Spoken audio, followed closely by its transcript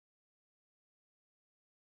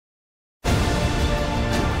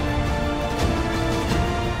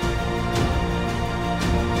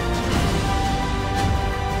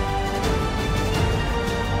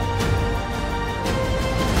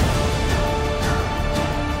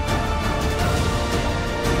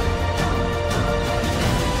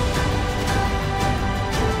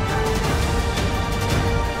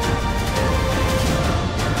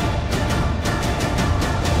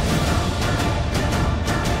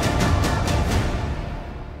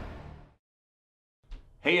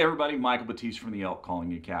Hey everybody, Michael Batiste from the Elk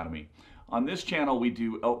Calling Academy. On this channel we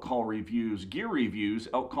do elk call reviews, gear reviews,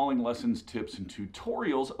 elk calling lessons, tips, and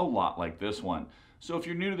tutorials a lot like this one. So if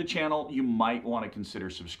you're new to the channel, you might want to consider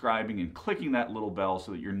subscribing and clicking that little bell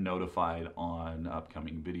so that you're notified on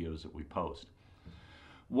upcoming videos that we post.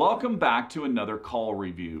 Welcome back to another call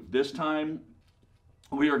review. This time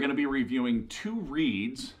we are going to be reviewing two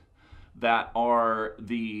reeds that are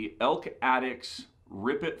the Elk Addicts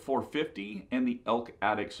Rip It 450 and the Elk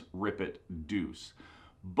Addicts Rip It Deuce.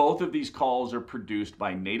 Both of these calls are produced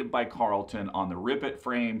by Native by Carlton on the Rip It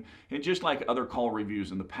frame, and just like other call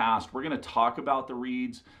reviews in the past, we're going to talk about the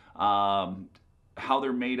reeds, how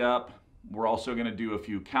they're made up. We're also going to do a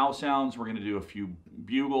few cow sounds, we're going to do a few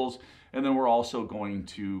bugles, and then we're also going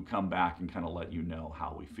to come back and kind of let you know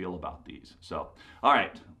how we feel about these. So, all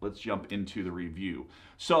right, let's jump into the review.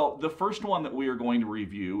 So the first one that we are going to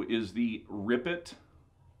review is the Rip It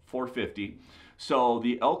 450. So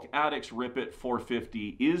the Elk Addicts Rip It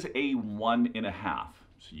 450 is a 1.5.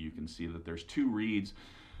 So you can see that there's two reeds.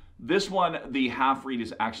 This one, the half reed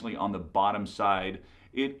is actually on the bottom side.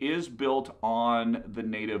 It is built on the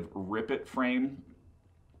Native Rip It frame,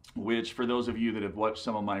 which for those of you that have watched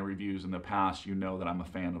some of my reviews in the past, you know that I'm a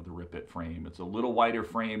fan of the Rip It frame. It's a little wider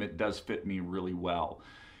frame. It does fit me really well.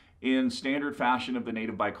 In standard fashion of the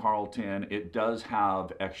Native by Carlton, it does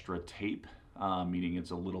have extra tape, meaning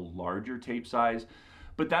it's a little larger tape size.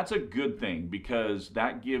 But that's a good thing because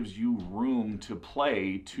that gives you room to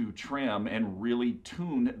play, to trim, and really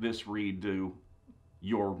tune this reed to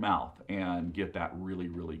your mouth and get that really,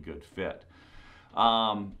 really good fit.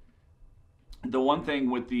 The one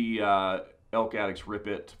thing with the Elk Addicts Rip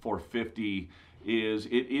It 450 is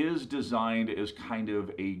it is designed as kind of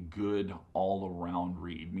a good all-around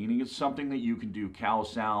reed, meaning it's something that you can do cow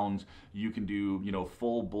sounds, you can do,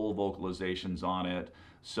 full bull vocalizations on it.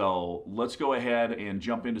 So let's go ahead and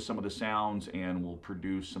jump into some of the sounds, and we'll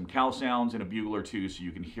produce some cow sounds and a bugle or two so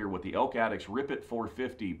you can hear what the Elk Addicts Rip It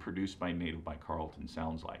 450 produced by Native by Carlton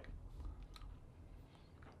sounds like.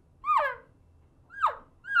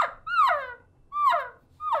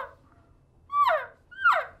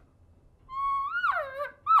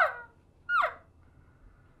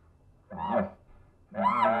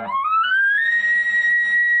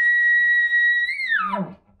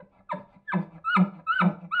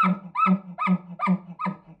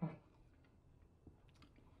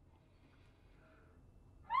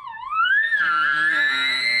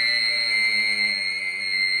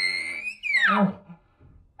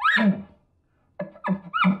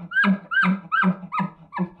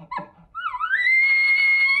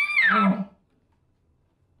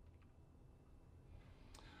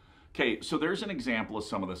 Okay, so there's an example of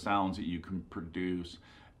some of the sounds that you can produce.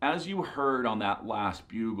 As you heard on that last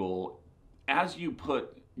bugle, as you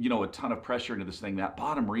put, a ton of pressure into this thing, that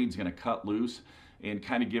bottom reed's gonna cut loose and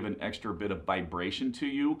kind of give an extra bit of vibration to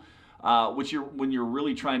you, when you're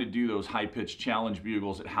really trying to do those high-pitched challenge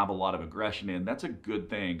bugles that have a lot of aggression in, that's a good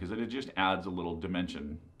thing because it just adds a little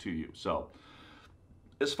dimension to you. So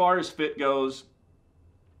as far as fit goes,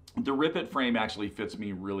 the Rip It frame actually fits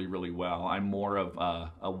me really, really well. I'm more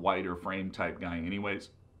of a wider frame type guy anyways.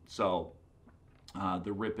 So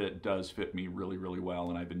the Rip It does fit me really, really well,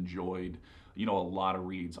 and I've enjoyed, a lot of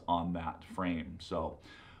reeds on that frame. So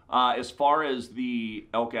as far as the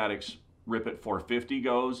Elk Addicts Rip It 450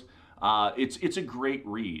 goes, it's a great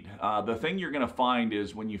reed. The thing you're gonna find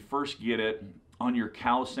is when you first get it on your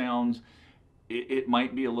cow sounds, it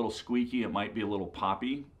might be a little squeaky, it might be a little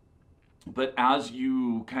poppy. But as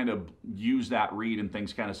you kind of use that reed and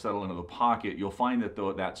things kind of settle into the pocket, you'll find that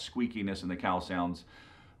that squeakiness in the cow sounds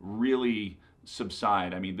really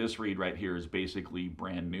subside. I mean, this reed right here is basically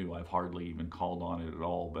brand new. I've hardly even called on it at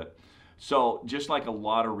all. But so just like a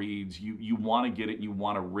lot of reeds, you want to get it, you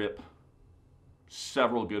want to rip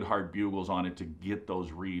several good hard bugles on it to get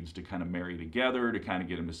those reeds to kind of marry together, to kind of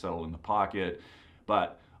get them to settle in the pocket.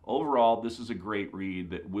 But overall, this is a great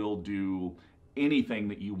reed that will do anything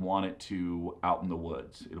that you want it to out in the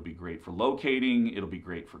woods. It'll be great for locating, it'll be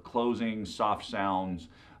great for closing, soft sounds,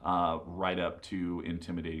 right up to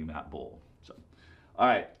intimidating that bull. So, all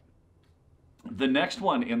right. The next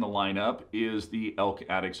one in the lineup is the Elk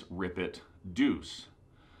Addicts Rip It Deuce.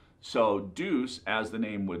 So Deuce, as the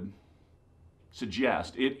name would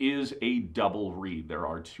suggest, it is a double reed. There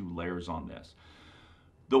are two layers on this.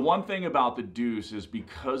 The one thing about the Deuce is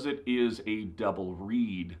because it is a double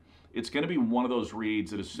reed, it's going to be one of those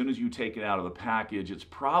reeds that as soon as you take it out of the package, it's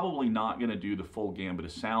probably not going to do the full gambit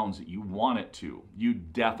of sounds that you want it to. You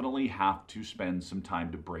definitely have to spend some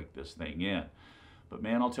time to break this thing in. But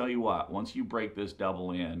man, I'll tell you what, once you break this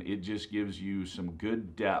double in, it just gives you some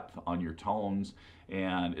good depth on your tones.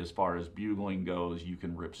 And as far as bugling goes, you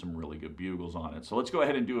can rip some really good bugles on it. So let's go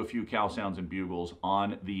ahead and do a few cow sounds and bugles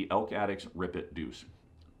on the Elk Addicts Rip It Deuce.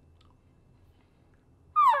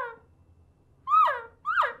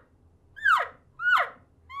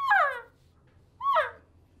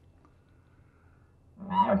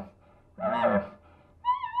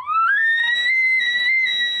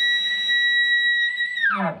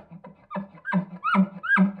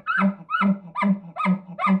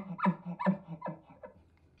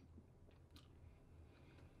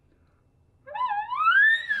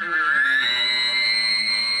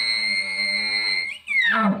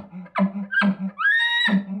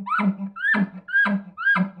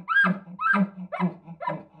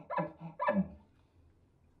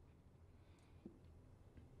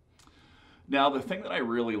 Now, the thing that I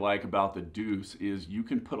really like about the Deuce is you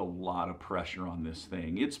can put a lot of pressure on this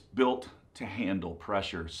thing. It's built to handle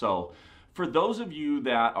pressure. So for those of you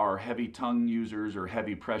that are heavy tongue users or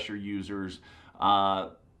heavy pressure users,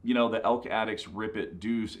 you know, the Elk Addicts Rip It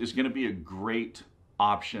Deuce is going to be a great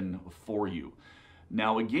option for you.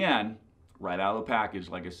 Now, again, right out of the package,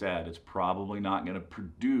 like I said, it's probably not going to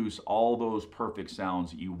produce all those perfect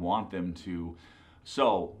sounds that you want them to.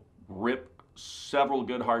 So rip several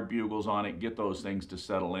good hard bugles on it, get those things to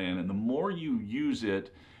settle in, and the more you use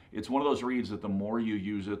it, it's one of those reeds that the more you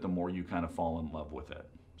use it, the more you kind of fall in love with it.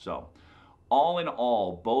 So all in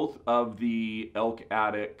all, both of the Elk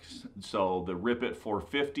Addicts, so the Rip It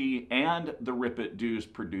 450 and the Rip It Deuce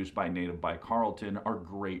produced by Native by Carlton, are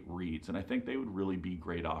great reeds, and I think they would really be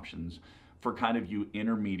great options for kind of you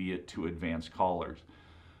intermediate to advanced callers.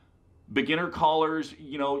 Beginner callers,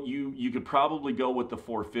 you know, you could probably go with the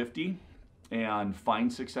 450 and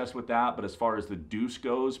find success with that, but as far as the Deuce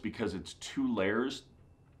goes, because it's 2 layers,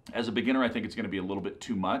 as a beginner I think it's going to be a little bit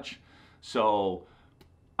too much. So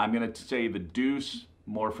I'm going to say the Deuce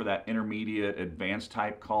more for that intermediate advanced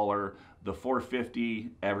type caller. The 450,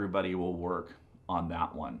 everybody will work on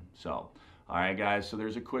that one. So all right guys, so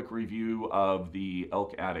there's a quick review of the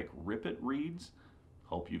Elk Addict Rip It reeds.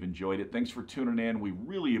 Hope you've enjoyed it. Thanks for tuning in. We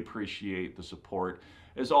really appreciate the support.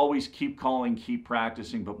 As always, keep calling, keep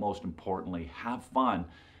practicing, but most importantly, have fun.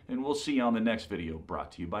 And we'll see you on the next video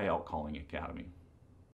brought to you by Elk Calling Academy.